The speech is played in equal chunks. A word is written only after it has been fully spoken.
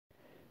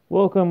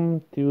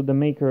Welcome to the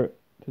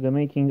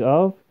making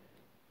of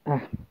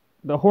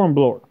the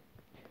Hornblower.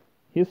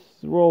 His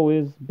role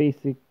is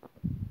basic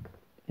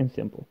and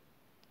simple.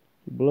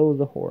 He blows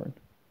the horn.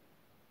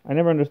 I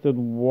never understood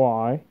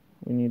why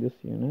we need this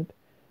unit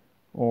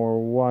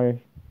or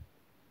why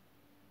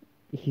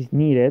he's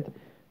needed,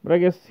 but I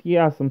guess he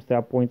has some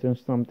stat points and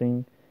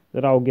something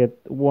that I'll get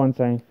once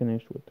I'm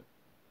finished with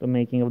the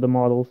making of the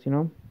models,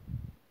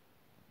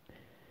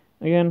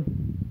 Again,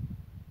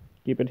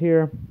 keep it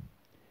here.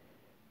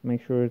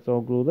 Make sure it's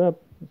all glued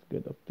up. Let's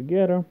get up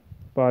together.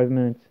 5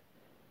 minutes.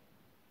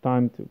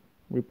 Time to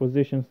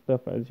reposition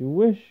stuff as you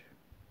wish.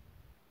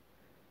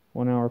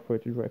 1 hour for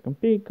it to dry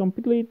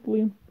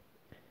completely.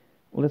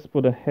 Let's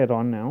put a head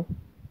on now.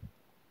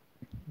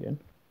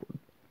 Again.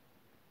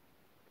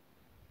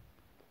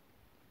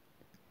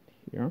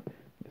 Here.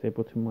 If I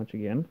put too much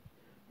again.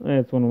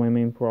 That's one of my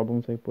main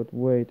problems. I put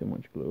way too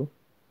much glue.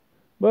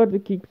 But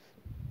it keeps.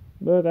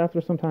 But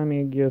after some time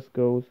it just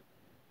goes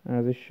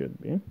as it should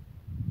be.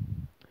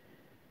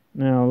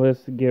 Now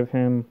let's give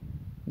him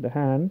the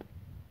hand.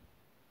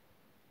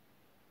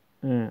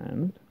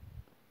 And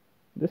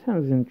this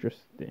hand is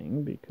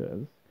interesting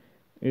because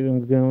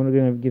I'm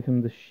gonna give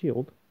him the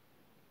shield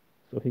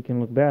so he can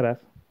look badass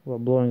while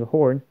blowing a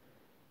horn.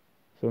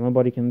 So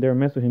nobody can dare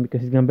mess with him because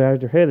he's gonna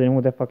bash their head in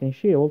with that fucking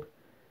shield.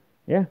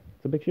 Yeah,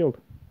 it's a big shield.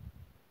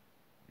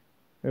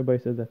 Everybody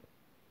says that.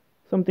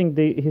 Something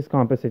he's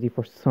compensating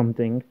for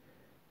something.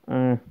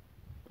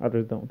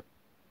 Others don't.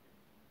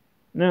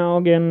 Now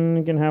again,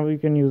 you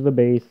can use the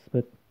base,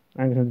 but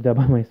I'm gonna do that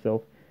by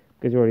myself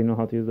because you already know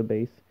how to use the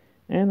base.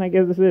 And I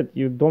guess that's it.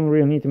 You don't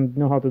really need to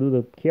know how to do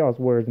the chaos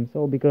words and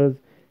so because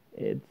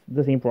it's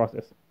the same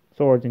process.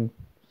 Swords and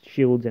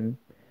shields and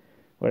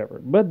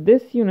whatever. But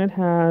this unit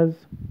has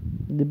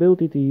the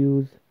ability to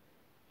use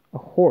a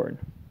horn,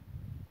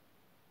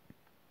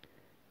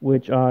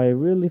 which I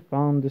really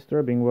found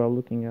disturbing while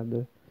looking at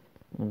the...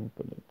 Let me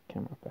put the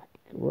camera back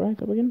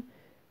right up again.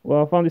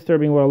 Well, I found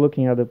disturbing while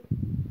looking at the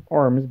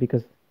arms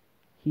because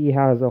he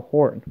has a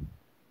horn.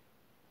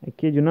 I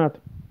kid you not.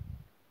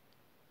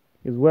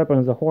 His weapon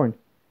is a horn.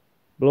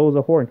 Blows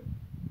a horn.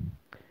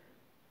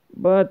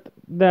 But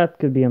that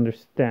could be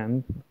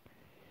understood.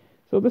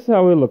 So this is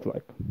how it looks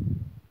like.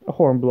 A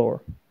horn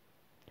blower.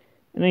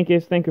 In any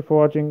case, thank you for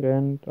watching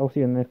and I'll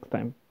see you next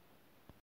time.